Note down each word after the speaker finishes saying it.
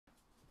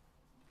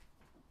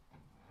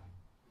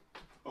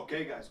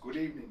Okay guys, good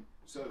evening.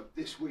 So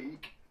this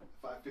week,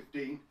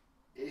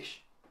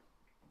 5:15-ish,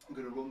 I'm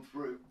going to run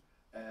through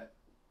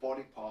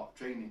body part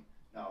training.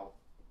 Now,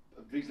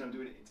 the reason I'm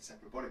doing it into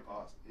separate body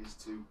parts is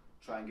to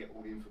try and get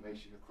all the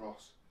information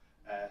across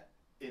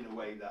in a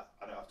way that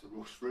I don't have to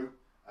rush through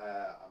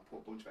and put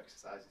a bunch of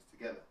exercises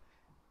together.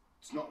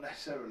 It's not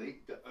necessarily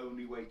the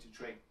only way to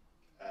train.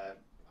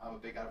 I'm a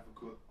big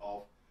advocate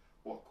of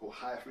what I call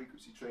higher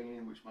frequency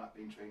training, which might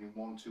mean training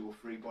 1, 2 or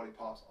 3 body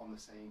parts on the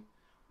same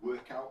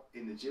workout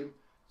in the gym,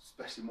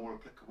 especially more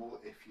applicable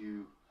if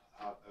you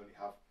only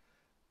have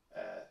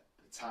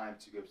the time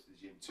to go to the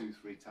gym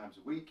 2-3 times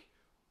a week.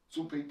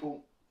 Some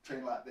people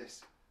train like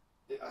this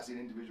as in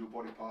individual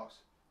body parts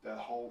their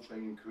whole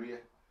training career,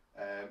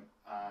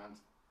 and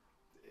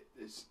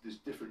there's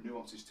different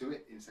nuances to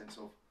it in the sense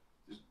of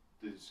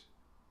there's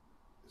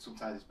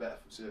sometimes it's better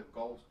for certain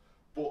goals,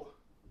 but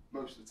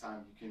most of the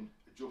time you can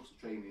adjust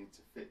the training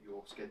to fit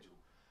your schedule.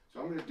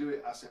 So I'm going to do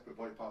it as separate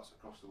body parts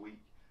across the week,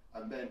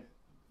 and then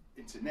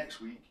into next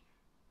week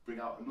bring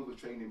out another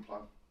training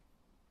plan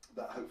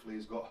that hopefully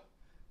has got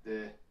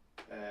the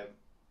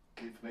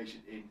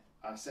information in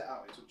and set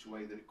out in such a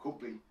way that it could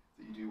be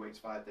that you do weights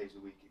 5 days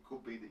a week, it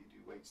could be that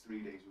you do weights 3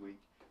 days a week,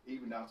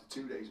 even down to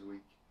 2 days a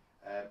week,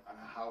 and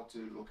how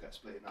to look at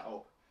splitting that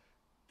up.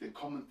 The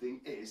common thing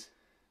is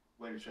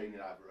when you're training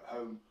either at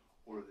home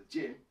or at the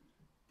gym,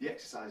 the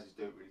exercises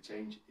don't really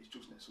change. It's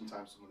just that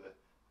sometimes some of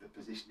the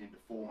positioning, the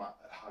format,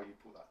 how you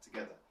put that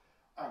together.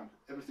 And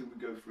everything we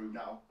go through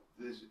now,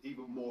 there's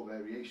even more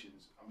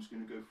variations. I'm just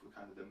going to go through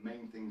kind of the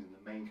main things and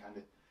the main kind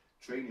of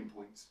training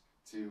points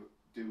to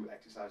do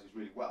exercises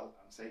really well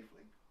and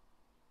safely.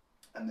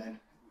 And then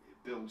it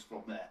builds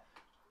from there.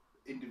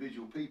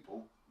 Individual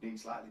people need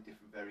slightly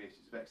different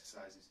variations of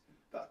exercises.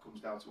 That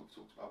comes down to what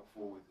we talked about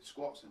before with the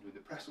squats and doing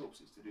the press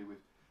ups. It's to do with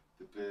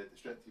the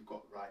strength you've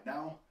got right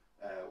now,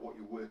 what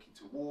you're working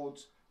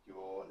towards,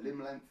 your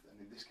limb length, and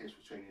in this case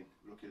we're training,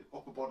 looking at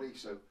upper body,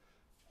 so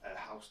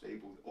how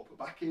stable the upper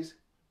back is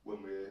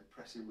when we're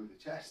pressing with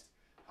the chest,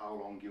 how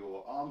long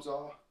your arms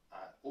are,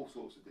 all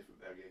sorts of different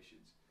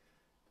variations.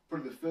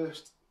 Probably the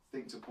first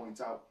thing to point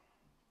out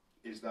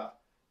is that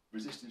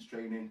resistance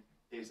training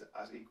is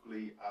as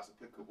equally as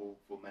applicable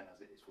for men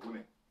as it is for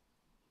women.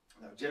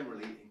 Now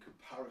generally, in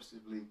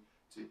comparatively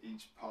to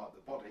each part of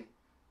the body,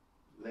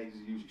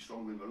 ladies are usually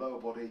stronger in the lower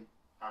body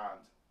and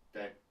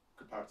then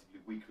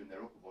comparatively weaker in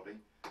their upper body,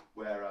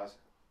 whereas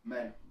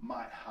men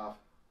might have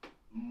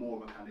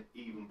more of a kind of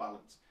even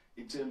balance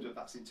in terms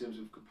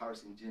of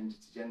comparison gender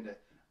to gender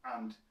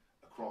and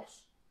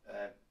across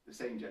the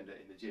same gender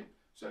in the gym.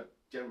 So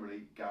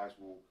generally guys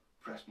will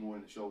press more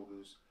in the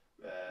shoulders,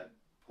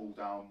 pull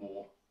down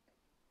more,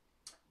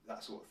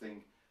 that sort of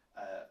thing,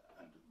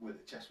 and with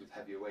the chest with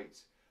heavier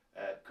weights,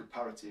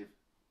 comparative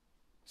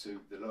to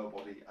the lower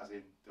body, as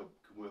in they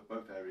can work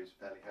both areas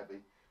fairly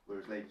heavy,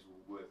 whereas ladies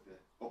will work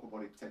the upper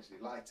body potentially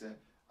lighter,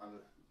 and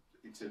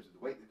in terms of the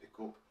weight they pick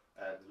up,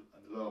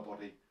 and the lower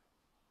body,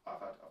 I've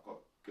got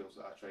girls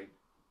that I train,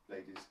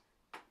 ladies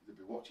that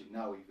be watching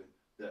now even,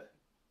 that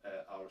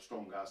are as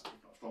strong as, if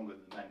not stronger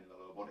than the men in the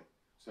lower body.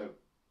 So,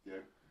 you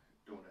know,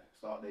 don't want to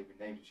start naming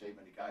names and shame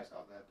any guys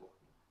out there,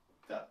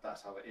 but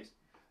that's how it is.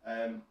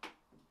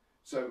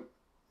 So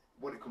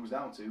what it comes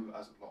down to,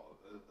 as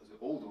it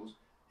all does,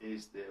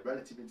 is the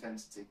relative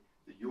intensity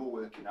that you're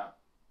working at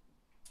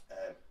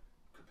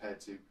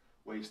compared to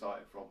where you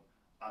started from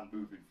and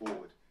moving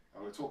forward.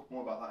 And we'll talk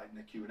more about that in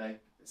the Q&A at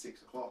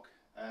 6 o'clock.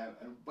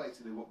 And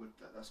basically what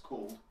that's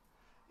called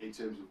in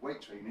terms of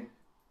weight training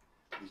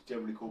is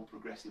generally called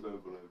progressive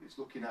overload. It's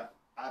looking at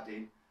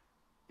adding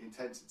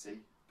intensity,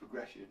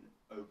 progression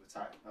over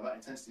time. Now that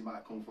intensity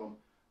might come from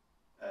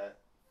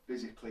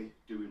physically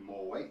doing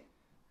more weight,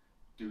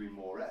 doing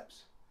more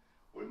reps,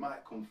 or it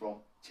might come from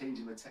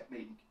changing the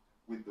technique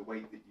with the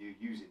weight that you're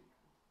using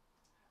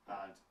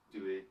and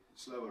doing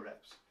slower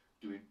reps,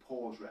 doing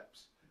pause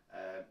reps,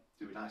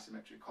 doing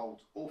isometric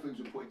holds, all things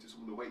we put into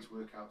some of the weights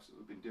workouts that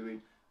we've been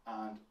doing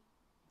and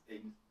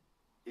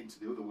into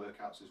the other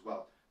workouts as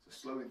well. So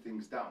slowing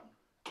things down,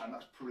 and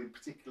that's probably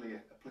particularly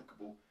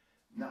applicable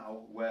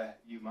now where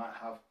you might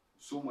have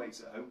some weights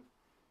at home,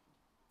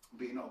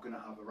 but you're not going to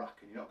have a rack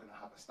and you're not going to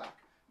have a stack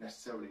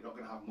necessarily, you're not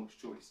going to have much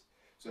choice.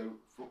 So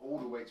for all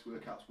the weights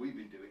workouts we've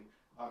been doing,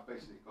 I've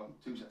basically got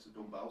 2 sets of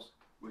dumbbells,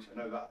 which I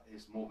know that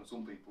is more than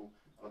some people,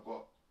 and I've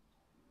got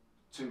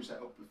 2 set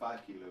up with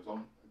 5 kilos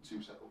on and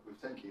 2 set up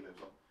with 10 kilos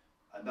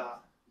on, and that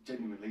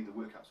genuinely the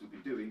workouts we've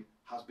been doing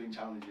has been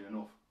challenging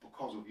enough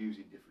because of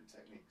using different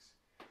techniques.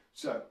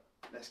 So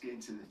let's get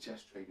into the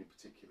chest training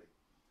particularly.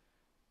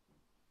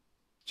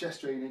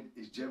 Chest training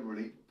is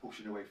generally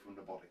pushing away from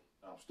the body.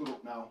 Now I'm stood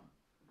up now,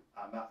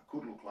 and that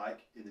could look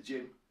like in the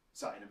gym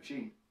sat in a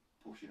machine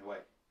pushing away.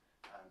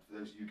 And for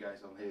those of you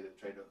guys on here that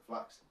train at the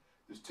Flax,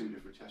 there's 2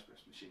 different chest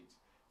press machines.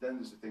 Then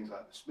there's the things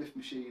like the Smith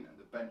machine and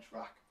the bench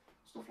rack,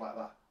 stuff like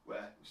that,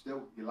 where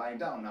still you're lying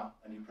down now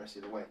and you're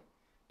pressing away.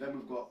 Then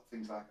we've got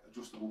things like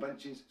adjustable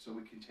benches, so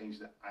we can change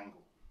the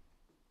angle.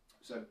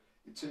 So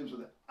in terms of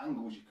the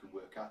angles you can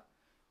work at,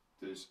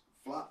 there's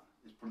flat,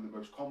 is probably the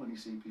most commonly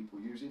seen people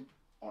using,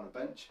 on a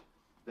bench.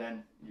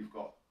 Then you've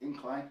got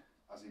incline,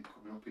 as in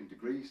coming up in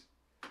degrees,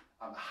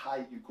 and the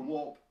higher you come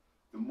up,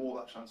 the more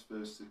that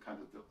transfers to kind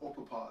of the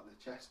upper part of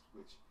the chest,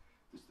 which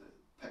is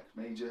the pec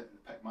major and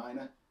the pec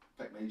minor.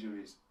 Pec major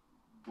is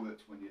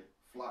worked when you're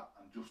flat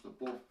and just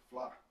above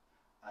flat,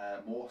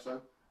 more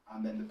so,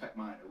 and then the pec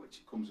minor,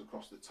 which comes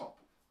across the top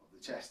of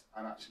the chest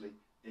and actually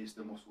is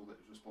the muscle that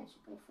is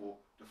responsible for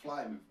the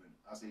fly movement,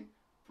 as in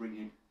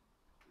bringing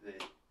the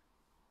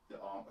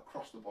arm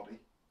across the body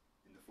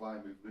in the fly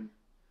movement,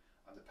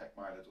 and the pec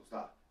minor does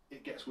that.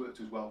 It gets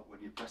worked as well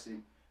when you're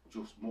pressing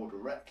just more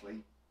directly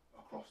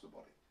across the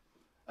body.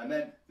 And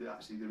then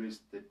there is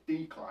the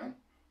decline,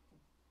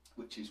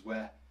 which is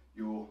where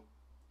your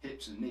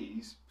hips and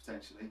knees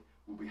potentially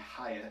will be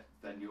higher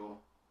than your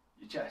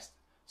chest,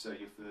 so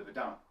you're further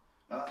down.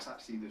 Now that's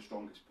actually the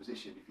strongest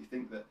position. If you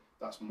think that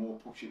that's more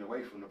pushing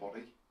away from the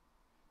body,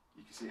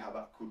 you can see how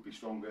that could be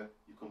stronger.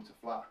 You come to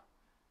flat,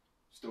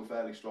 still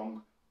fairly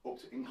strong. Up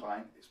to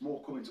incline, it's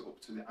more coming to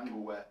up to the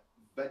angle where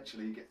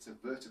eventually you get to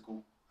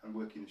vertical and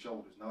working the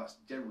shoulders. Now that's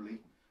generally,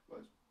 well,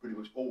 it's pretty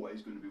much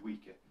always going to be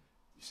weaker.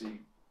 You see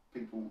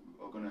people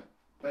are going to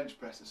bench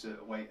press a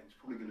certain weight and it's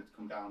probably going to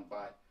come down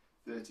by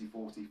 30,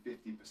 40,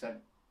 50%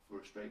 for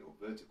a straight up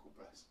vertical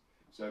press.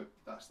 So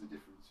that's the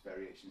difference,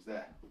 variations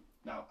there.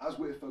 Now, as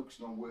we're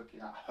focusing on working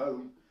at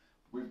home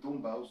with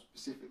dumbbells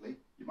specifically,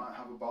 you might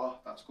have a bar,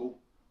 that's cool.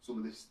 Some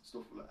of this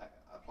stuff will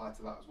apply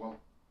to that as well.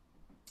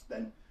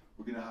 Then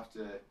we're going to have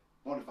to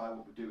modify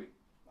what we're doing.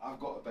 I've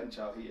got a bench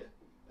out here,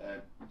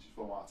 which is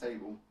from our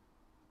table.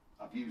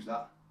 I've used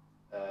that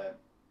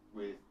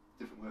with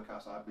different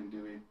workouts I've been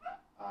doing,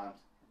 and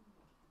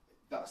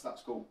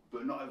that's cool.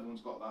 But not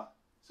everyone's got that.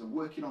 So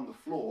working on the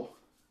floor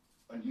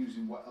and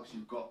using what else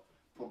you've got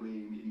probably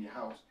in your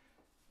house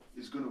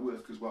is going to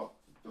work as well.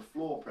 The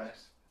floor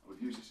press, and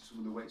we've used this in some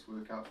of the weights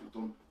workouts we've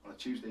done on a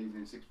Tuesday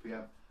evening, 6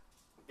 PM,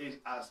 is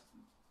as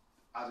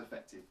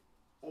effective.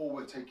 All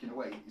we're taking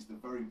away is the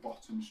very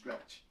bottom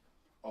stretch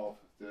of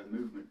the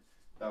movement.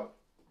 Now,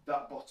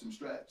 that bottom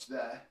stretch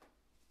there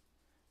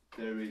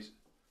is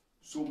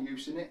some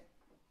use in it,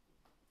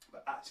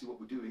 but actually what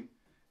we're doing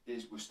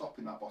is we're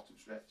stopping that bottom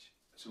stretch.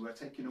 So we're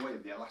taking away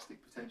the elastic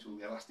potential,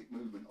 the elastic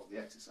movement of the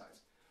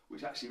exercise,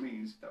 which actually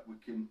means that we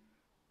can,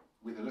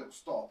 with a little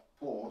stop,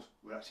 pause,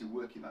 we're actually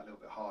working that little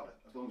bit harder,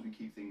 as long as we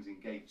keep things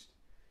engaged.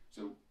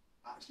 So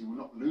actually we're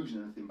not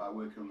losing anything by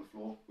working on the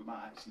floor, we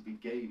might actually be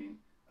gaining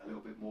a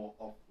little bit more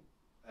of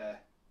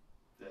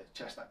the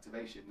chest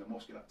activation, the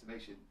muscular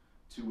activation,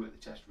 to work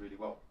the chest really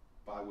well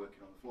by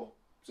working on the floor.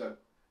 So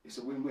it's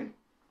a win-win.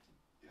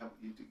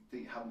 You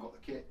think you haven't got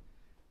the kit,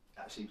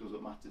 actually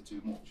doesn't matter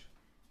too much.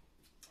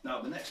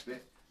 Now the next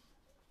bit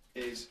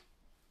is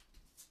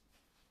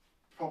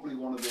probably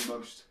one of the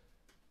most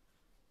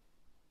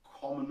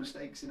common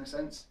mistakes in a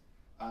sense,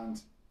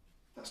 and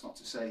that's not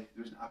to say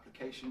there isn't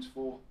applications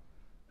for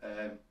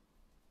the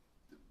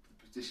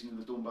position of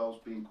the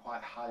dumbbells being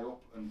quite high up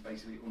and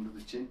basically under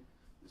the chin.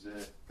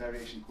 There's a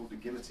variation called the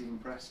guillotine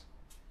press,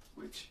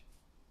 which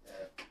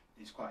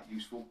is quite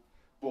useful,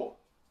 but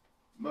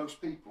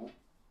most people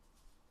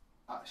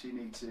actually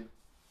need to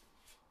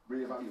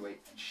reevaluate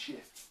and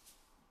shift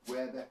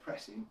where they're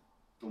pressing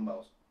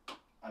dumbbells,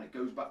 and it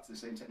goes back to the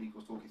same technique I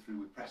was talking through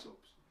with press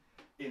ups,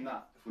 in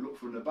that if we look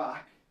from the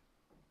back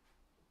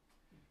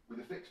with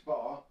a fixed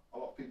bar, a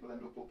lot of people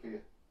end up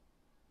here.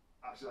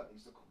 Actually that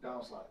needs to come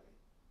down slightly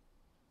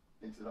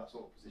into that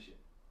sort of position.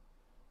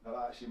 Now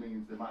that actually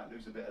means they might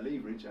lose a bit of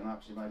leverage and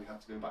actually maybe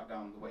have to go back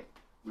down the weight,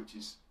 which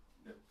is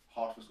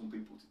hard for some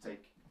people to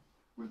take.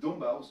 With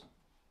dumbbells,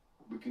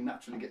 we can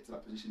naturally get to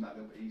that position that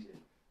little bit easier.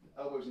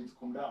 The elbows need to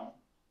come down,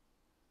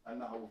 and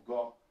now we've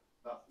got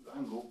that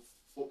angle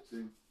up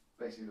to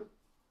basically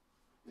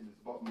the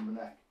bottom of the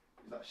neck,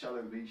 is that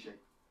shallow V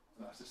shape.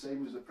 And that's the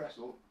same as the press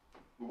up.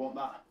 We want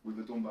that with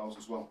the dumbbells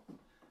as well.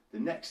 The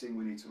next thing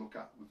we need to look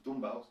at with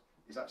dumbbells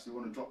is actually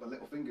want to drop the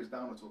little fingers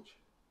down a touch.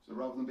 So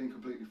rather than being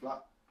completely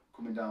flat,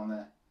 coming down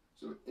there.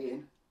 So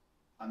in,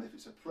 and if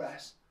it's a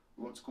press,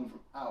 we want to come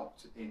from out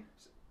to in.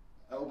 So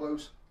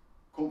elbows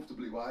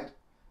comfortably wide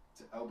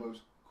to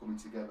elbows coming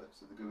together.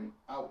 So they're going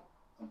out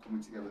and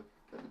coming together.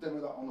 Let me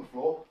demo that on the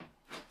floor.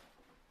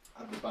 I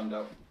had the band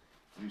out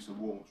to do some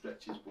warm-up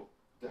stretches, but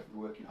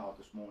definitely working hard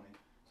this morning,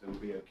 so we'll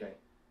be okay.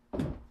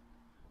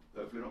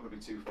 Hopefully not going to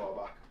be too far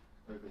back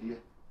over here.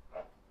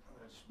 I'm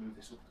going to just move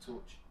this up a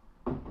touch.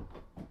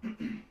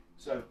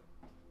 So,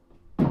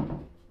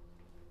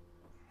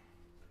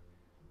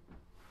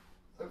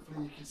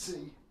 hopefully you can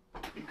see,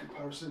 in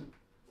comparison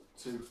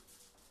to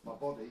my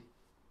body,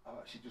 I'm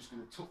actually just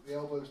going to tuck the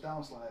elbows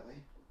down slightly,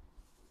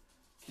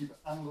 keep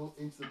an angle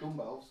into the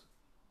dumbbells,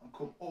 and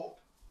come up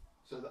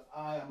so that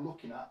I am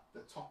looking at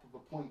the top of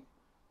a point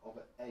of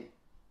an A.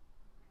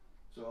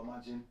 So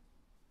imagine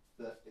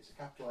that it's a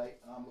capital A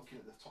and I'm looking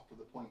at the top of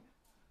the point.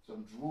 So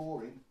I'm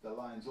drawing the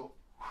lines up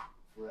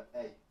for an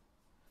A.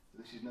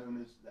 So this is known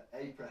as the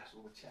A press,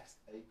 or the chest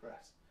A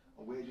press.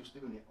 And we're just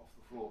doing it off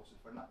the floor. So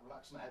if I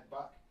relax my head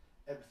back,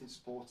 everything's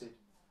supported,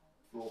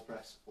 floor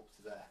press up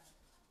to there.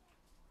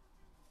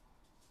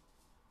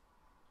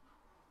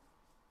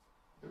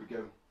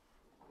 go.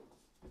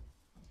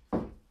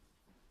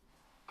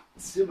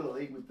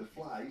 Similarly with the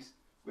flies,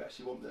 we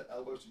actually want the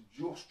elbows to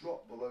just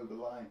drop below the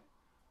line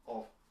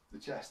of the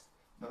chest.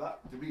 Now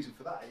the reason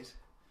for that is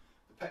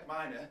the pec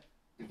minor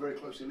is very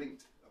closely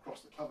linked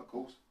across the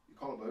clavicles, your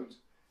collarbones,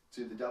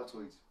 to the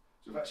deltoids.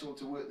 So if we actually want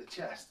to work the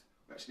chest,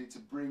 we actually need to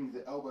bring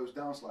the elbows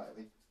down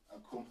slightly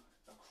and come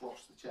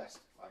across the chest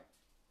line.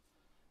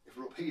 If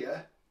we're up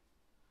here,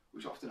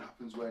 which often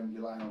happens when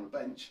you're lying on a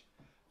bench,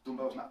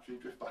 dumbbells naturally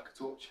drift back a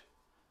touch,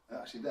 and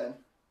actually then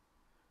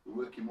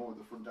we're working more with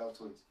the front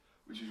deltoids,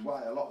 which is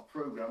why a lot of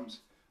programs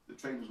that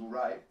trainers will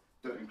write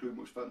don't include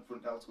much front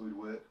deltoid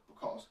work,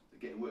 because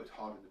they're getting worked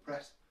hard in the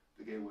press,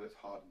 they're getting worked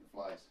hard in the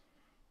flies.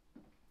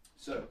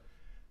 So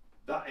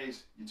that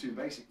is your two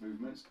basic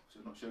movements. So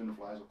I'm not showing the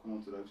flies, I'll come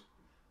on to those.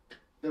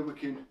 Then we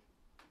can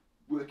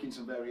work in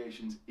some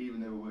variations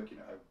even though we're working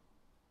at home.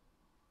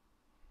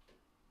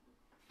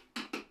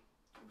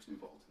 New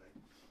bottle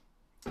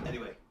today.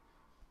 Anyway,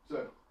 so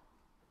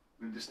I'm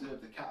going to disturb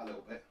the cat a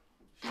little bit.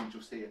 She's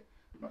just here.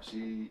 I'm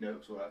actually, no,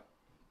 it's alright.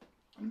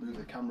 I'm going to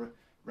move the camera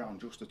around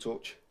just a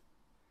touch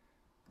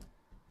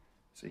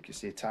so you can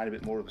see a tiny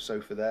bit more of a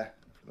sofa there.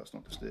 Hopefully that's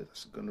not disturbed.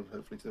 That's going to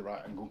hopefully to the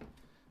right angle.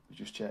 Let's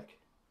just check.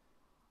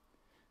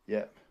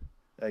 Yep.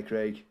 Hey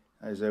Craig.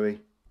 Hey Zoe.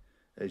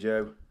 Hey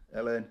Joe.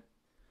 Ellen.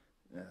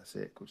 Yeah, that's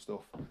it. Good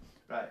stuff.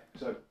 Right,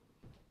 so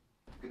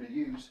I'm going to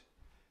use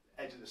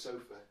the edge of the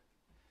sofa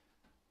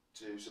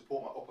to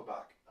support my upper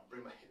back and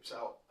bring my hips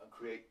out and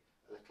create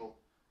a little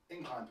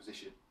incline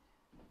position.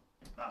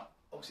 Now,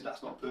 obviously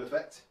that's not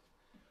perfect,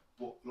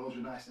 but as long as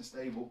you're nice and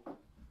stable,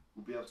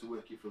 we'll be able to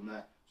work it from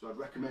there. So I'd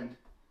recommend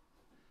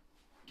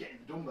getting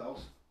the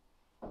dumbbells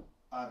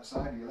either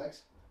side of your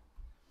legs,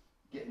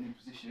 getting in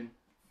position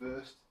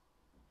first.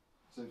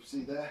 So if you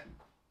see there,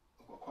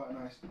 I've got quite a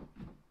nice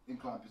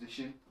incline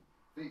position,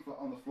 feet flat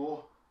on the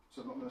floor,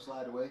 so I'm not going to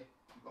slide away.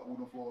 If you've got a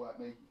wooden floor like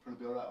me, you'll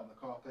probably be alright on the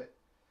carpet.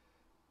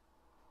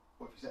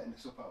 Or if you're setting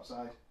this up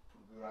outside,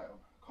 probably right on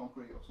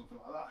concrete or something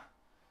like that.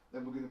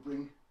 Then we're going to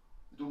bring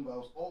the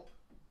dumbbells up.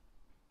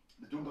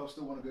 The dumbbells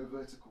still want to go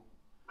vertical.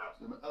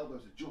 So my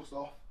elbows are just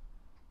off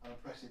and I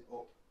press it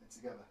up and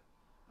together.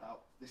 Now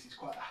this is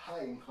quite a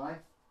high incline,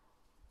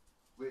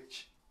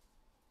 which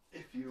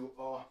if you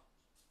are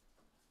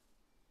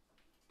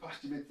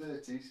past your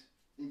mid-30s,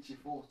 into your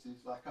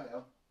 40s like I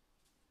am,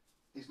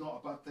 is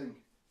not a bad thing,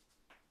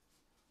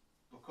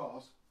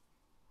 because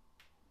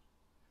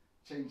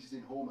changes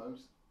in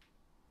hormones,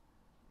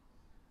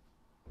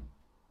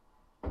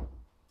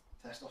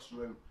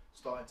 testosterone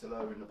starting to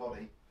lower in the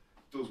body,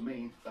 does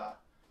mean that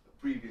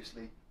a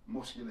previously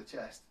muscular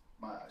chest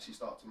might actually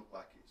start to look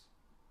like it's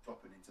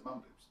dropping into man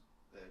boobs,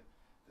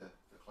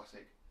 the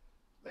classic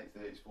late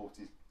 30s,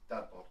 40s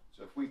dad bod.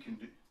 So if we can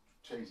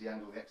change the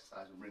angle of the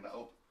exercise and bring that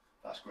up,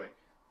 that's great.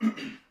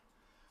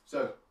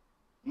 So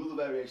another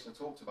variation I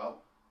talked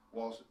about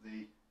was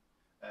the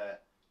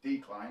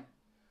decline.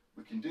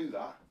 We can do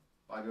that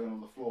by going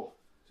on the floor.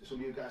 So some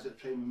of you guys that have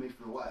trained with me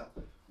for a while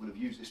would have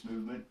used this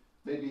movement,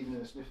 maybe even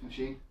in a Smith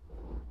machine,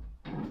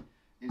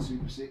 in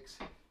Super 6,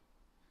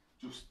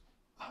 just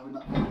having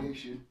that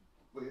variation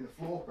where you're in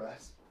a floor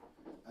press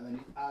and then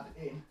you add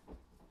in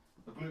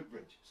a glute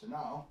bridge. So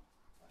now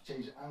I've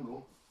changed the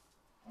angle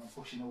and I'm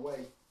pushing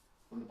away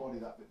from the body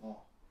that bit more.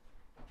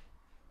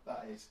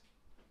 That is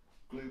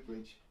glute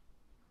bridge,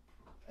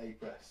 A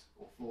press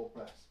or floor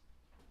press.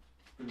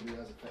 It's going to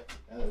be as effective.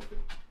 Hello, Phil.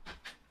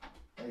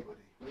 Hey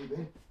buddy, where you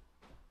been?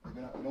 You've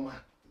been out with Mama?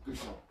 Good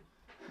shot.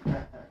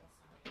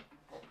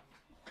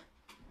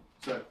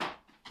 So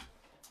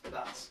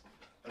that's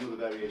another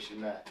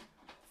variation there.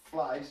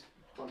 Flies,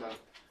 come down.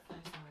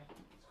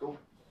 It's cool.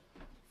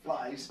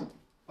 Flies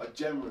are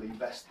generally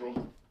best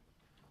done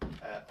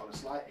on a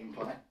slight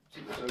incline,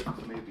 so the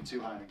sofa for me would be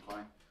too high an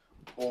incline,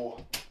 or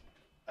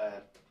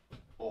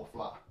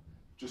flat.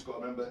 Just got to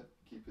remember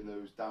keeping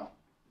those down.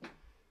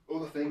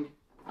 Other thing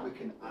we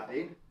can add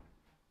in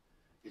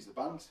is the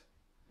bands.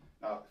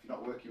 Now, if you're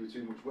not working with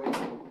too much weight,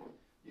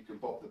 you can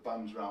bob the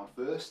bands round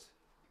first,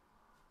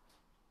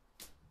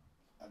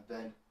 and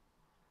then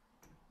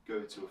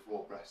go to a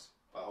floor press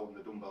by holding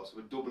the dumbbell. So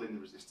we're doubling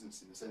the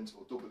resistance in a sense,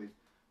 or doubling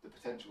the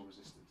potential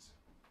resistance.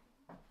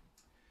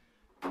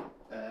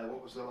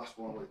 What was the last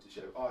one I wanted to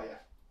show? Oh yeah,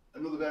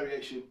 another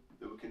variation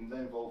that we can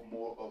then involve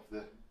more of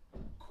the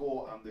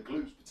core and the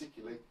glutes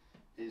particularly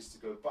is to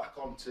go back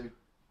onto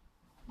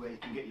where you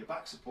can get your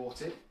back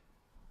supported.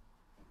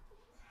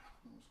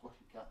 Squash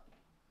your cat.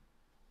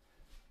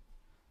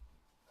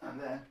 And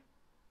then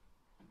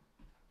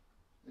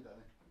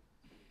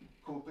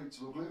come up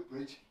into a glute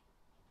bridge,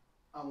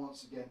 and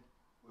once again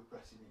we're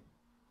pressing in.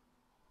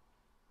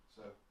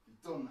 So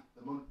you've done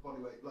the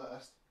body weight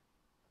first,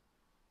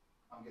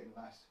 I'm getting a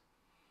nice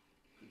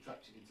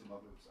contraction into my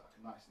glutes that I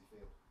can nicely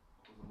feel.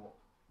 Pull them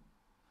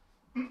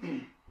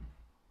up.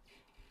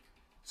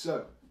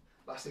 So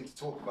last thing to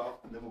talk about,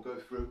 and then we'll go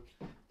through,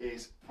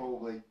 is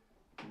probably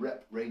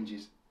rep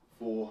ranges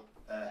for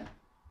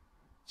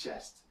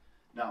chest.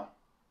 Now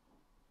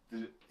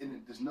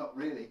there's not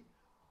really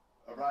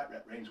a right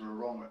rep range or a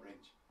wrong rep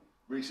range.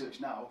 research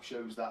now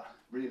shows that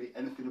really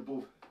anything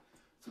above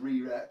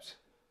 3 reps,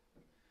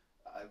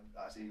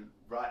 as in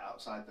right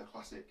outside the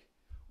classic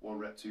 1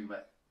 rep, 2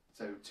 rep,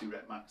 so 2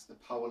 rep max, the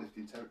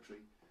powerlifting territory,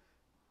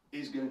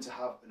 is going to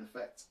have an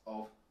effect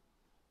of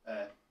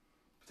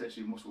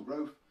potentially muscle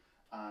growth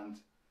and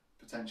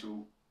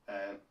potential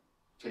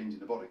change in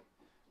the body.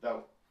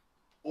 Now,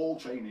 all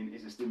training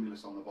is a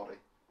stimulus on the body,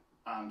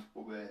 and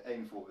what we're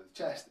aiming for with the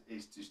chest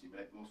is to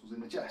stimulate the muscles in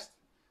the chest.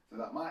 So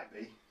that might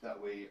be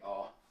that we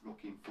are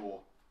looking for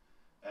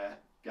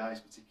guys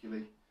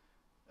particularly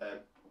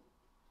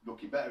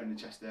looking better in the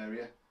chest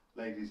area.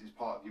 Ladies, is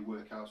part of your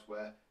workouts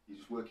where you're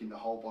just working the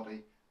whole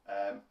body,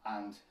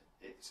 and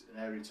it's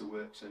an area to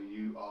work, so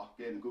you are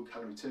getting a good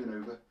calorie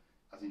turnover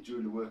as in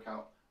during the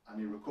workout and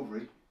in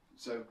recovery.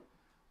 So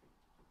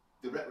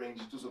the rep range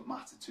doesn't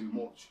matter too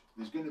much.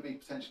 There's going to be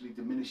potentially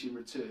diminishing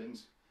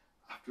returns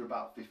after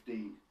about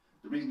 15.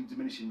 The reason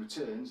diminishing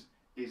returns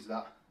is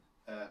that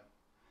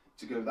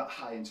to go that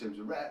high in terms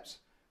of reps,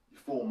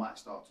 your form might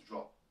start to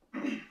drop,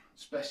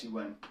 especially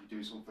when you're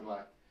doing something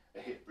like a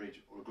hip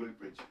bridge or a glute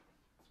bridge.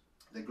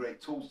 They're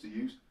great tools to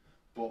use,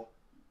 but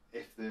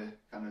if the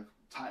kind of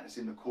tightness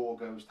in the core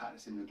goes,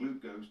 tightness in the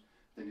glute goes,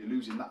 then you're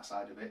losing that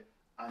side of it,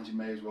 and you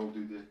may as well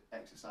do the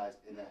exercise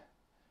in a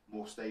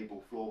more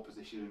stable floor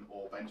position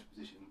or bench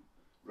position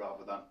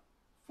rather than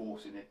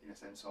forcing it in a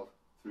sense of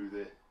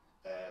through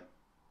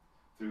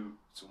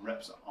some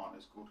reps that aren't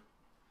as good.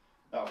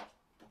 Now,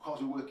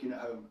 because we're working at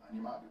home and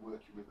you might be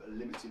working with a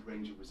limited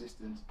range of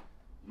resistance,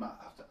 you might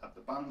have to add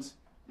the bands,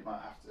 you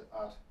might have to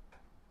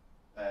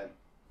add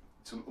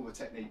some other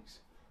techniques.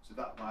 So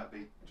that might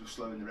be just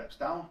slowing the reps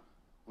down,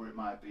 or it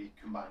might be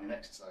combining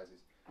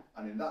exercises.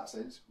 And in that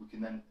sense, we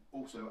can then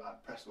also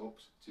add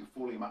press-ups to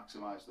fully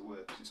maximise the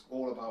work, because it's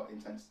all about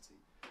intensity.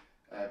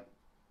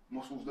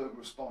 Muscles don't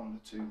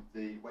respond to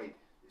the weight.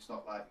 It's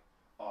not like,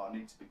 oh, I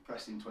need to be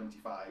pressing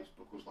 25s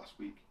because last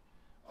week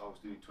I was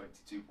doing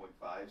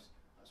 22.5s,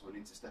 so I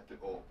need to step it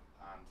up.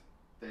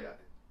 And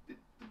the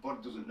body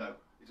doesn't know.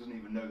 It doesn't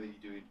even know that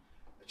you're doing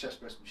a chest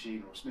press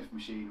machine or a Smith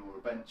machine or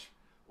a bench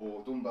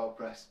or dumbbell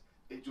press.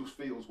 It just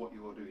feels what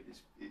you're doing.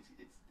 It's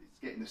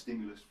getting the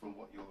stimulus from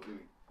what you're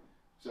doing.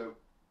 So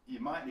you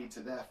might need to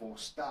therefore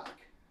stack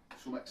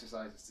some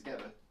exercises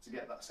together to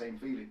get that same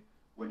feeling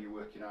when you're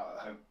working out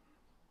at home.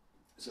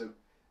 So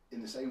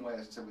in the same way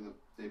as I said with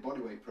the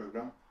bodyweight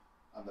program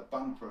and the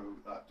band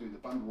doing the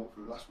band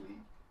walkthrough last week,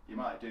 you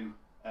might do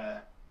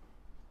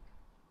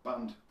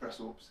band press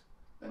ups,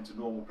 then to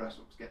normal press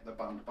ups, get the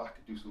band back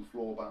and do some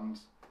floor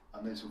bands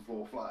and then some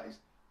floor flies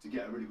to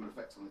get a really good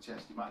effect on the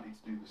chest. You might need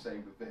to do the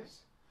same with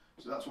this.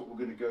 So that's what we're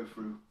going to go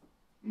through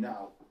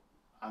now,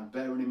 and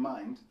bearing in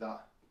mind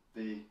that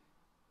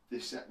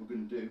this set we're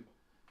going to do,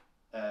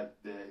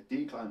 the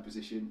decline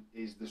position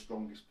is the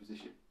strongest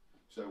position.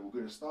 So we're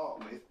going to start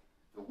with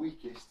the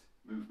weakest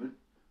movement,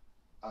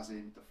 as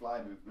in the fly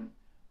movement,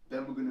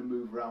 then we're going to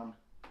move around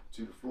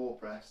to the floor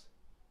press,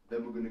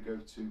 then we're going to go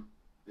to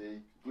the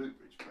glute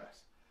bridge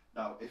press.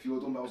 Now, if your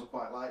dumbbells are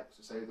quite light,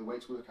 so say the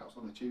weights workouts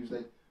on a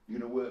Tuesday, you're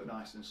going to work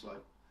nice and slow,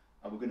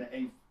 and we're going to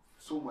aim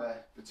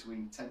somewhere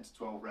between 10 to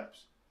 12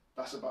 reps.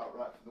 That's about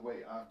right for the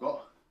weight I've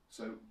got,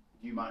 so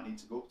you might need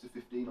to go up to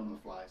 15 on the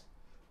flies.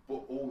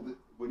 But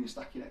when you're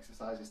stacking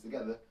exercises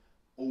together,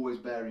 always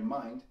bear in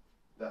mind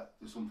that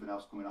there's something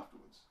else coming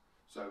afterwards.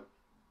 So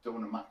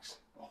don't want to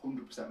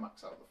 100%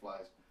 max out the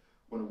flies.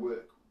 Want to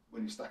work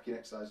when you're stacking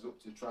exercises up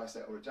to a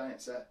tricep or a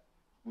giant set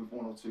with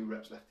 1 or 2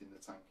 reps left in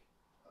the tank.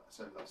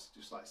 So that's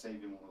just like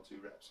saving 1 or 2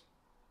 reps.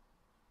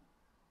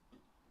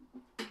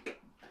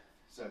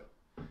 So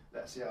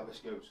let's see how this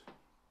goes.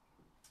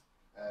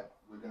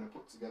 We're going to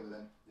put together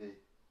then the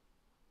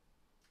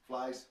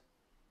flies,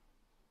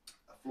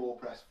 a floor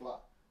press flat,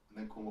 and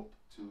then come up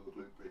to a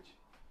glute bridge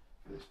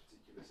for this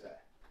particular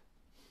set.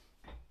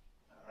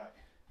 Alright,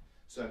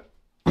 so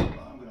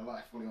I'm going to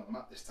lie fully on the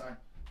mat this time,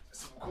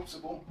 so I'm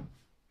comfortable.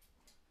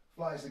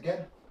 Flies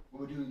again.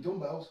 When we're doing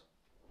dumbbells,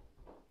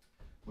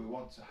 we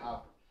want to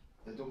have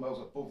the dumbbells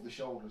above the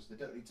shoulders. They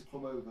don't need to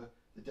come over,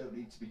 they don't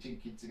need to be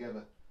jinking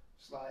together.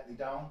 Slightly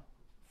down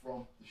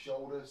from the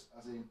shoulders,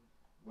 as in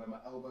where my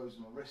elbows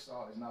and my wrists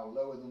are is now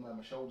lower than where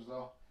my shoulders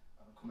are,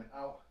 and I'm coming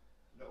out,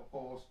 little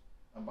pause,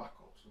 and back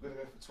up. So we're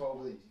going to go for 12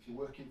 of these. If you're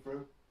working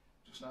through,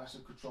 just nice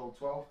and controlled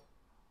 12.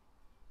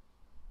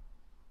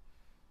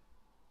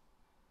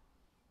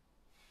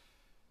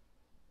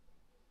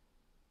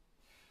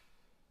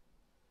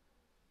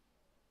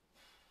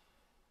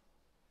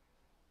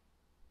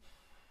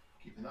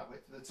 Keeping that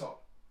width to the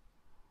top.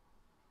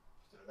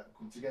 So let them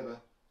come together.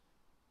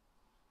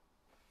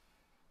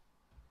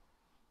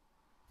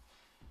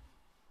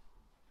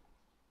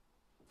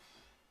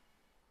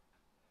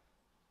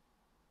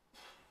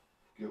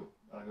 Good.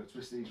 I'm going to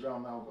twist these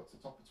round now. I've got to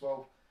the top of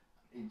 12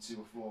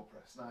 into a floor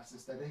press. Nice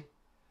and steady.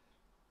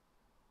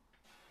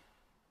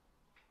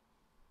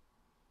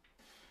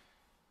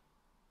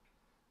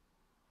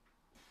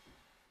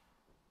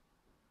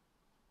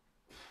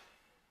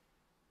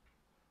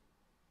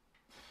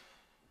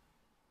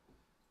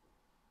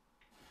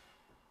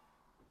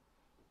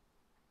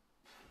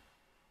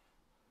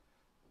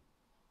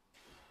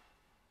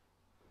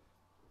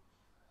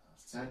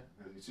 10. I'm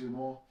going to do 2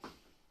 more.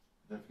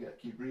 Don't forget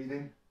to keep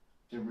breathing.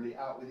 Generally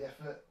out with the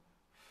effort.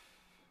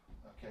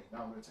 Okay,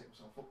 now I'm going to take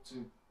myself up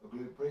to a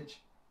glute bridge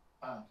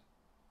and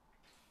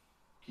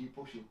keep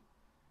pushing.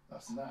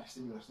 That's a nice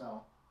stimulus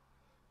now.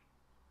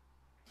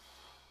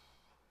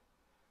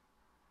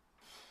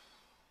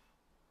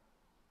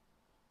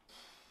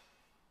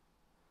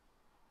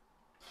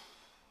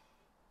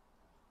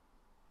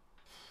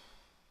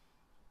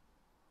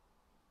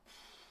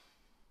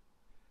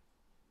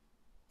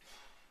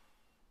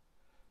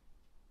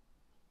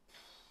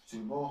 Two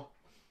more.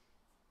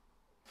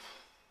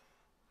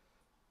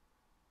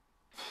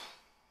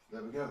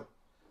 There we go.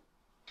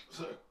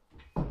 So,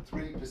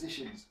 3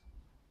 positions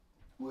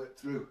worked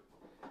through.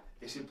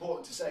 It's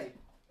important to say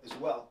as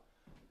well,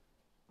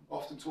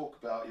 often talk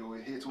about, you'll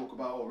hear talk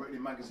about, or written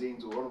in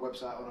magazines or on a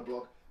website, on a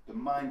blog, the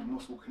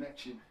mind-muscle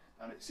connection,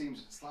 and it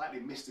seems a slightly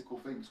mystical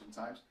thing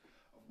sometimes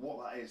of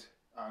what that is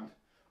and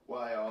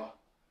why our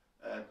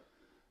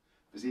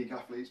physique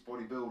athletes,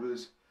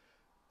 bodybuilders,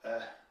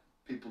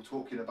 people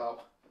talking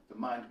about the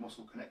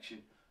mind-muscle connection,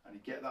 and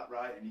you get that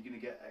right and you're going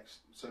to get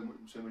so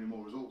many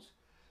more results.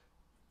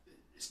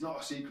 It's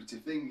not a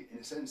secretive thing. In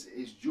a sense, it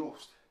is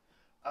just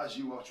as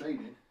you are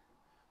training,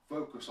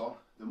 focus on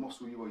the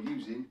muscle you are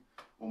using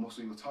or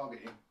muscle you're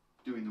targeting,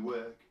 doing the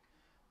work,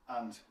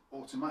 and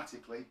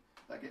automatically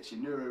that gets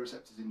your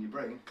neuroreceptors in your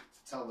brain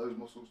to tell those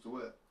muscles to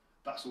work.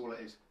 That's all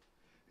it is.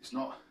 It's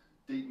not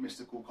a deep,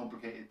 mystical,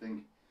 complicated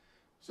thing.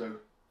 So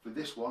for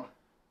this one,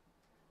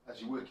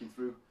 as you're working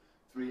through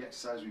 3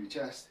 exercises with your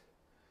chest,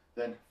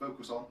 then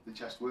focus on the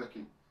chest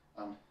working,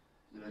 and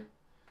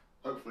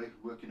hopefully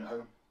working at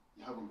home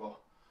you haven't got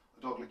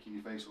a dog licking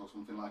your face or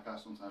something like I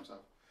sometimes have.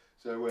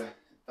 So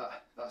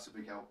that's a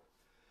big help.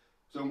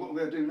 So what we're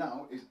going to do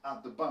now is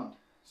add the band.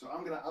 So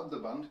I'm going to add the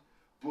band,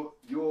 but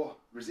your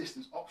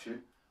resistance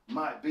option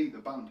might be the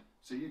band.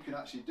 So you can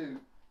actually do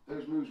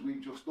those moves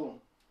we've just done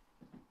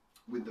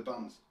with the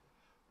bands.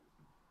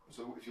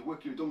 So if you're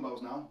working with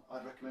dumbbells now,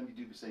 I'd recommend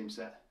you do the same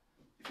set.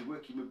 If you're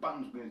working with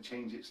bands, we're going to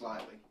change it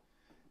slightly,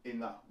 in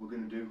that we're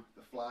going to do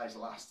the flies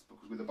last,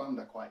 because with the band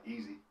they're quite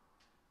easy.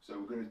 So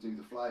we're going to do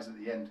the flies at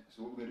the end.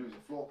 So what we're going to do is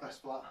a floor press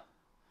flat,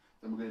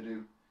 then we're going to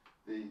do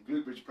the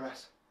glute bridge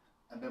press,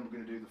 and then we're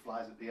going to do the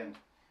flies at the end.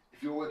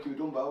 If you're working with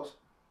dumbbells,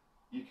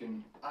 you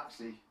can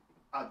actually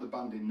add the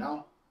band in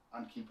now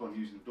and keep on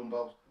using the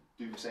dumbbells.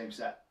 Do the same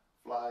set,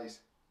 flies,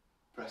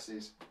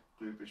 presses,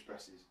 glute bridge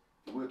presses.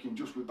 If you're working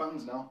just with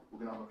bands now, we're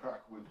going to have a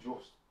crack with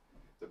just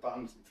the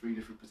bands in 3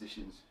 different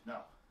positions.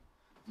 Now,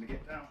 I'm going to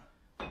get down,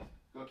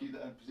 got to keep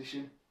that in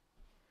position.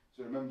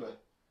 So remember,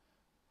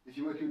 if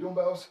you're working with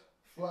dumbbells,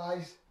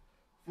 flies,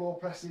 floor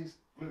presses,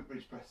 glute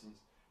bridge presses.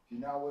 If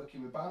you're now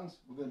working with bands,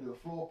 we're going to do a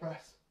floor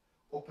press,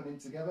 up and in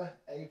together,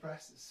 A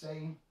press, the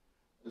same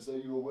as though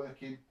you were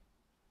working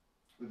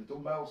with the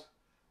dumbbells,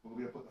 but we're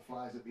going to put the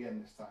flies at the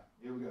end this time.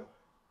 Here we go.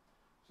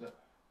 So,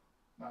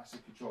 nice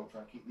and controlled.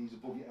 Try and keep these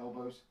above your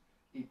elbows,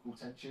 equal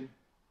tension,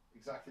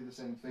 exactly the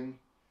same thing.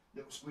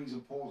 Little squeeze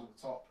and pause at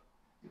the top.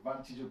 The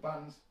advantage of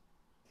bands,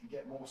 you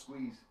get more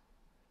squeeze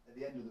at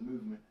the end of the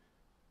movement.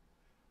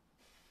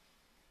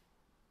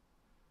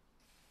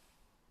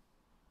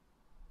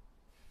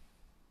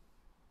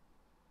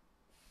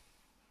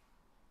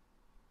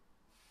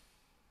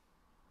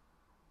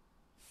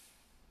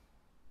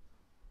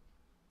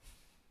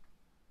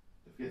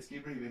 Don't forget to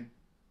keep breathing.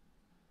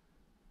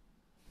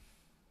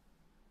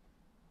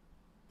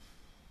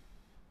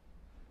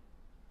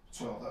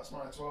 That's my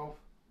 12.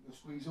 You'll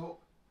squeeze up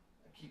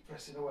and keep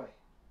pressing away.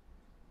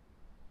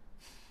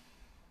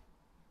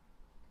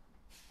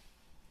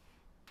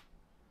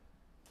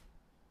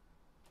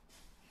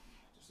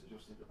 Just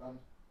adjusted the band.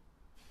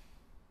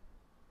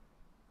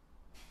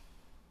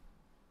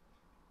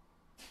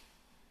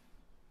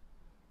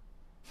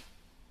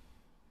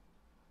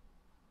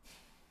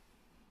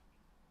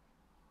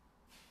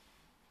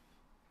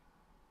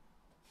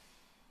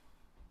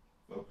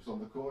 Focus on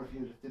the core if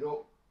you lift it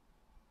up.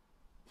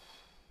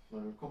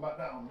 When we come back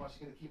down, I'm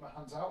actually going to keep my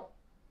hands out,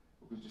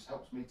 because it just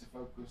helps me to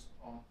focus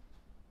on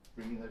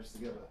bringing those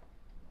together.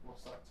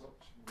 Lost that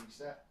touch,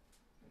 reset,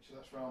 make sure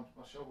that's round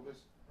my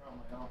shoulders, round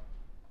my arm,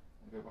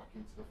 and go back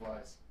into the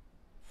flies.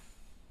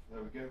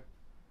 There we go.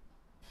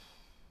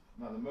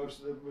 Now the most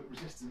of the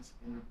resistance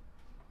in a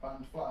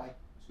band fly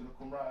is going to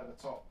come right at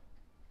the top.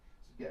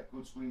 So get a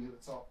good squeeze at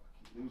the top.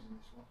 I keep losing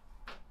this one.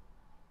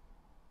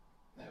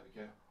 There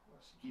we go.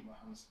 I'll actually keep my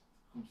hands,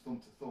 comes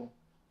thumb to thumb,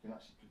 you can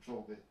actually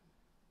control the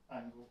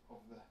angle of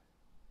the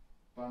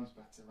bands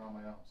better around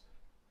my arms.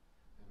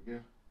 There we go.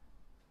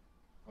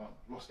 Right,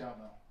 I've lost count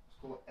now. Let's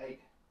call it 8,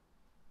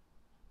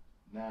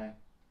 9,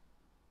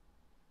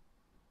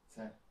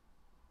 10,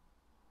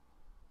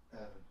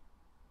 11,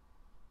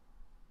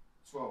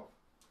 12.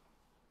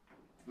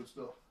 Good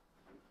stuff.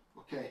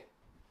 Okay,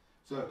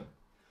 so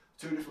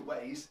 2 different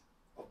ways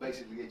of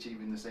basically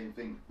achieving the same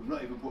thing. We've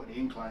not even put any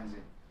inclines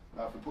in.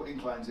 Now if we put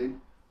inclines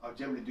in, I'll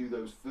generally do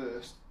those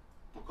first,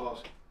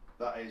 because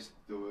that is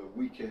the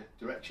weaker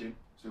direction,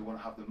 so we want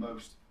to have the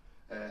most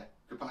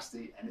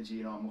capacity, energy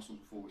in our muscles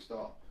before we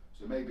start.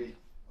 So maybe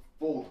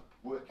full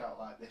workout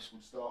like this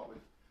would start with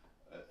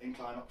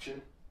incline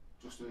option,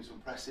 just doing some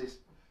presses.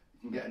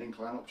 You can get an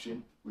incline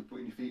option with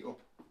putting your feet up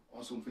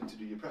on something to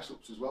do your press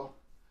ups as well.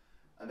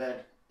 And then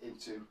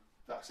into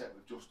that set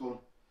we've just done,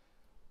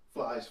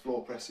 flies,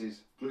 floor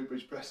presses, glute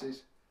bridge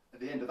presses. At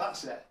the end of that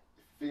set,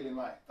 if you're feeling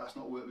like that's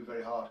not working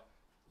very hard,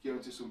 go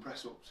into some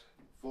press ups,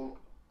 full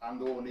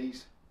and or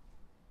knees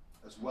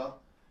as well.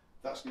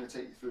 That's going to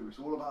take you through. It's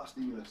all about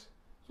stimulus.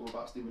 It's all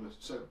about stimulus.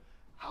 So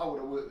how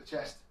would I work the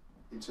chest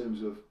in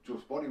terms of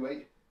just body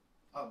weight?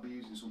 I'll be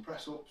using some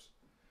press ups.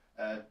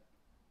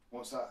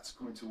 Once that's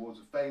coming towards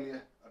a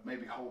failure, I'd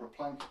maybe hold a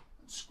plank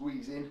and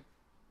squeeze in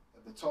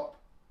at the top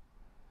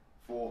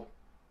for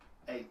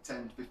 8,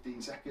 10,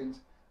 15 seconds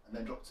and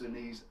then drop to the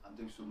knees and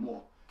do some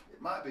more.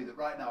 It might be that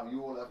right now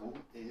your level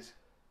is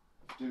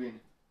doing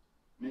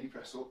knee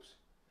press ups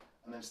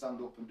and then stand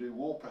up and do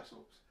wall press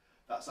ups.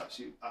 That's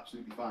actually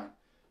absolutely fine.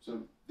 So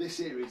this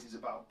series is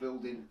about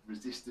building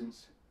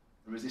resistance,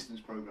 a resistance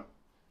program,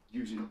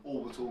 using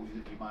all the tools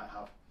that you might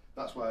have.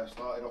 That's why I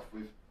started off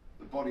with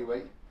the body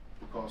weight,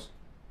 because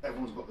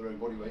everyone's got their own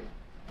body weight.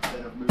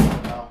 Then I've moved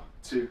on now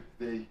to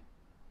the,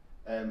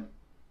 then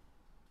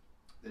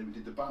we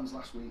did the bands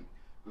last week,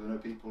 because I know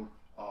people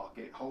are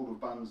getting hold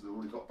of bands, they've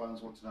already got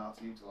bands, want to know how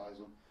to utilise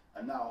them.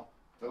 And now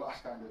the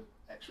last kind of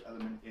extra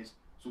element is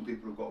some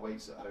people have got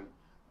weights at home.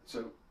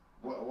 So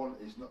what I want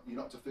is you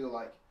not to feel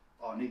like,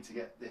 oh, I need to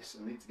get this,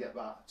 I need to get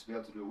that to be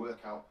able to do a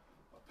workout.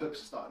 The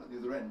purpose of starting at the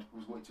other end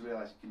was wanting to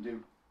realise you can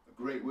do a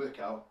great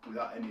workout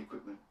without any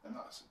equipment, and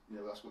that's, you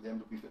know, that's what the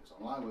MW Fitness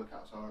Online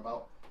workouts are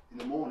about in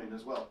the morning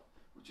as well,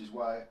 which is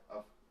why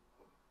I've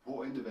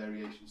brought in the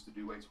variations to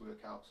do weights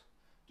workouts,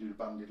 do the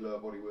banded lower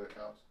body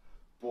workouts,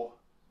 but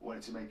I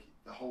wanted to make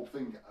the whole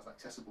thing as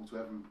accessible to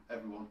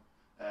everyone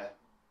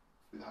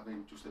with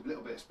having just a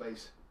little bit of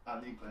space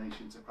and the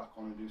inclination to crack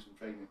on and do some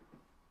training.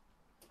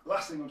 The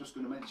last thing I'm just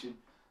going to mention,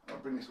 and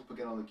I'll bring this up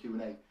again on the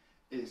Q&A,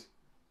 is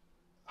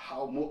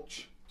how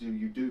much do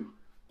you do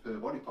per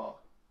body part?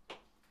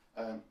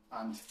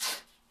 And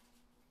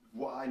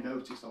what I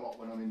notice a lot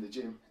when I'm in the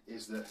gym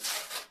is that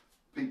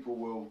people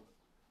will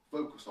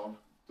focus on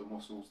the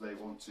muscles they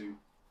want to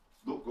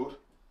look good,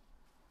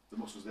 the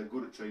muscles they're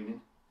good at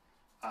training,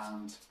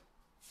 and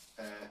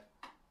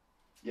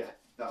yeah,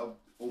 that'll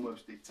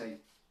almost dictate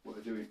what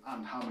they're doing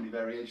and how many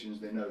variations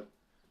they know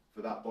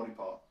for that body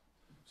part.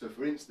 So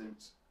for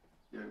instance,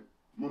 you know,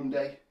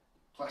 Monday,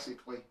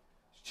 classically,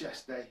 it's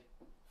chest day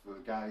for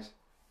guys,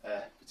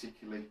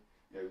 particularly,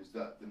 you know, is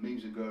that the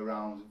memes that go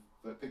around,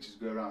 the pictures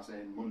go around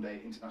saying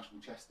Monday,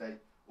 International Chest Day,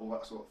 all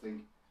that sort of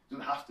thing. It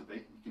doesn't have to be,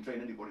 you can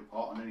train any body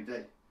part on any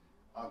day.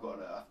 I've got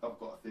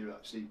a theory that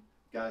actually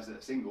guys that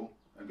are single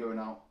and going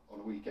out on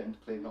a weekend,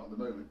 clearly not at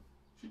the moment,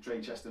 should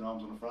train chest and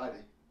arms on a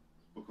Friday,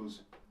 because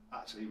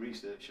actually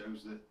research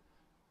shows that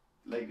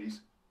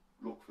ladies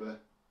look for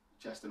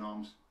chest and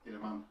arms in a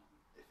man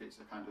if it's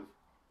a kind of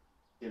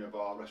in a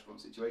bar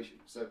restaurant situation.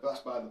 So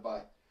that's by the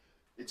by.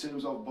 In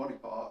terms of body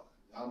part,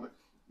 how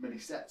many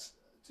sets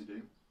to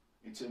do,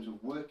 in terms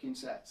of working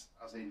sets,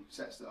 as in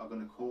sets that are going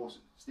to cause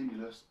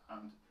stimulus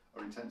and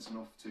are intense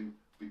enough to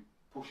be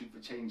pushing for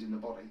change in the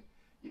body,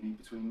 you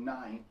need between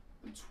 9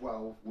 and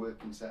 12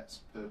 working sets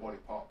per body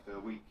part per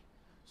week.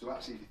 So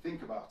actually, if you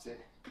think about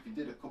it, if you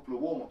did a couple of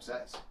warm-up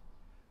sets,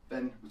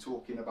 then we're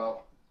talking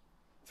about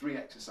 3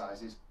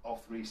 exercises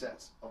of 3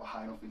 sets of a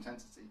high enough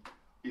intensity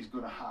is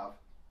going to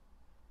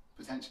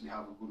potentially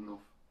have a good enough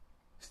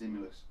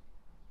stimulus.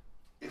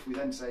 If we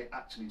then say,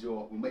 actually,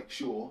 Joe, we'll make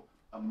sure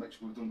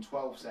we've done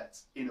 12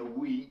 sets in a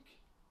week,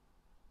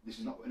 this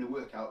is not in a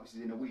workout, this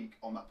is in a week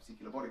on that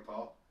particular body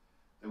part,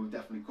 then we've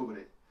definitely covered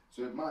it.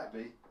 So it might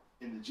be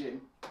in the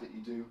gym that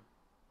you do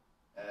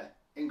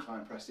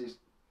incline presses,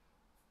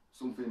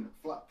 something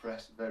flat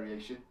press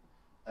variation,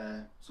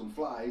 some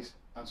flies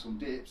and some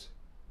dips.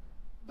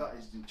 That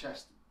is the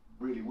chest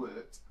really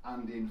worked,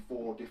 and in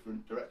 4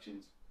 different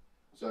directions.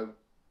 So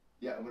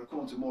yeah, I'm going to come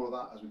on to more of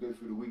that as we go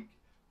through the week,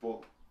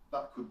 but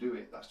that could do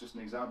it. That's just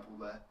an example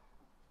there.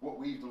 What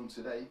we've done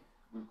today,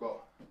 we've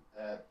got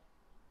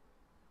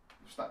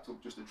we've stacked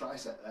up just a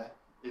tricep there.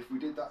 If we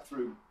did that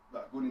through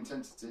that good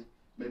intensity,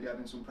 maybe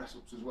adding some press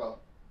ups as well,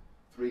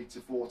 3 to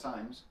 4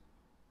 times,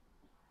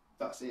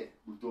 that's it,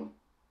 we've done.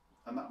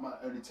 And that might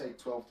only take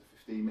 12 to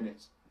 15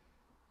 minutes.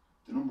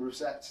 The number of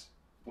sets,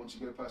 once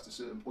you go past a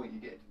certain point, you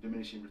get a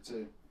diminishing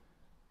return.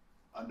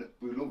 And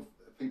we love,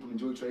 people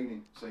enjoy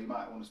training, so you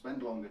might want to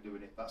spend longer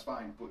doing it, that's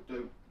fine, but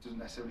it doesn't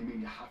necessarily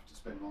mean you have to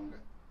spend longer.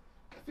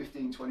 A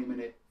 15-20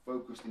 minute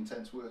focused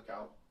intense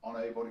workout on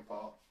a body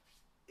part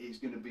is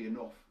going to be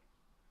enough.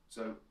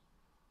 So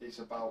it's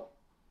about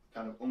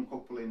kind of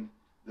uncoupling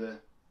the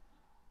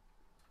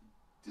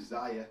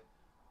desire,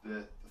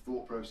 the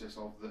thought process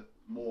of that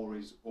more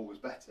is always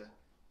better,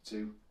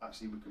 to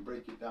actually we can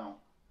break it down.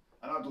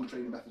 And I've done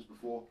training methods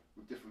before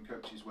with different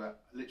coaches where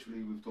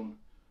literally we've done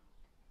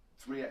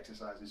 3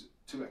 exercises,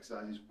 2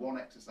 exercises, 1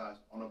 exercise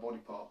on a body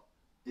part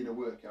in a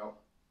workout,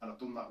 and I've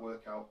done that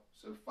workout,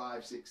 so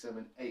 5, 6,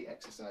 7, 8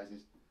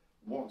 exercises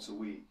once a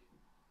week,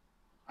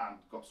 and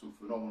got some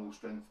phenomenal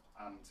strength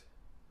and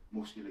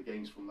muscular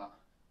gains from that,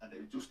 and it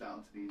was just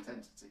down to the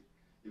intensity.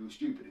 It was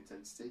stupid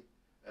intensity,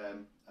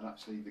 and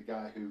actually the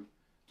guy who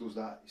does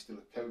that is still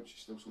a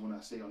coach, still someone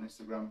I see on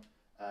Instagram.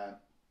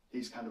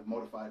 He's kind of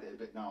modified it a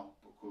bit now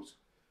because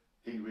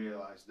he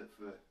realised that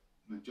for the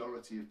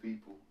majority of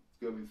people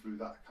going through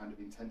that kind of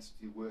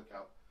intensity of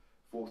workout,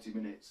 40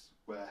 minutes,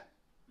 where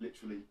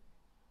literally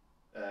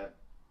a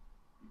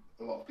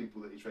lot of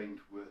people that he trained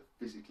were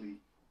physically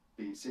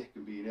being sick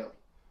and being ill,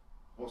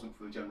 wasn't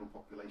for the general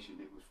population.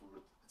 It was for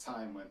a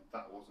time when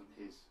that wasn't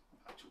his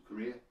actual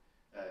career.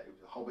 It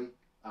was a hobby,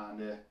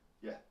 and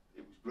yeah,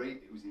 it was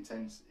great. It was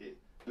intense. It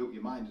built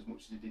your mind as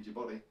much as it did your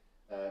body,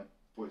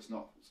 but it's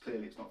not. It's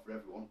clearly it's not for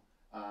everyone.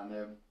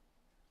 And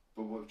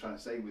but what we're trying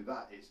to say with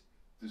that is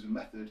there's a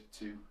method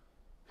to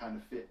kind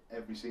of fit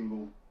every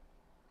single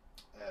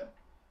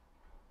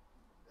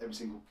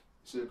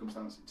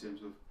circumstance in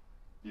terms of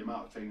the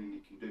amount of training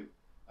you can do.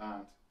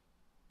 And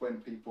when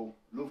people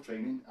love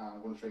training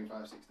and want to train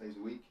 5-6 days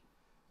a week,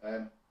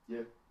 you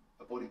know,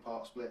 a body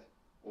part split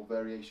or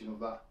variation of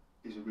that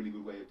is a really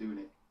good way of doing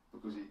it,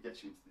 because it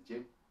gets you into the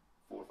gym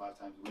 4 or 5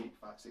 times a week,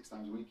 5-6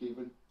 times a week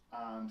even,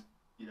 and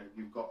you know,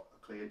 you've got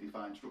a clear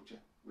defined structure,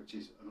 which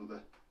is another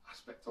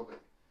aspect of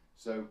it.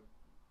 So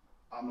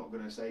I'm not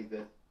going to say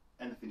that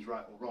anything's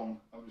right or wrong.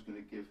 I'm just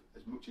going to give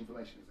as much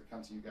information as I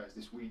can to you guys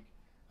this week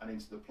and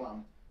into the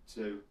plan,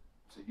 so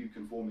you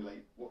can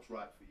formulate what's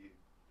right for you.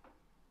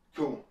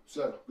 Cool,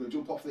 so I'm going to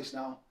jump off this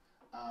now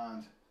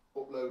and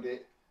upload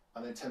it,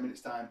 and then 10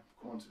 minutes time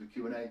come on to the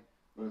Q&A. We're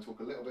going to talk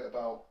a little bit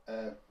about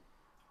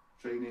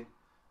training.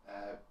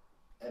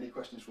 Any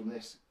questions from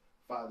this,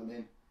 fire them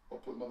in or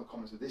put them on the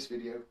comments of this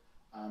video,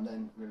 and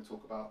then we're going to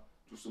talk about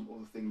just some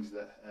other things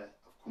that have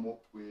come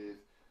up with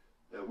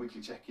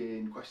weekly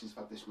check-in, questions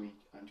I've had this week,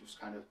 and just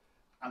kind of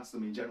answer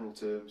them in general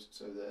terms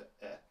so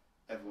that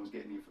everyone's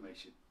getting the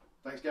information.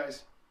 Thanks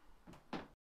guys.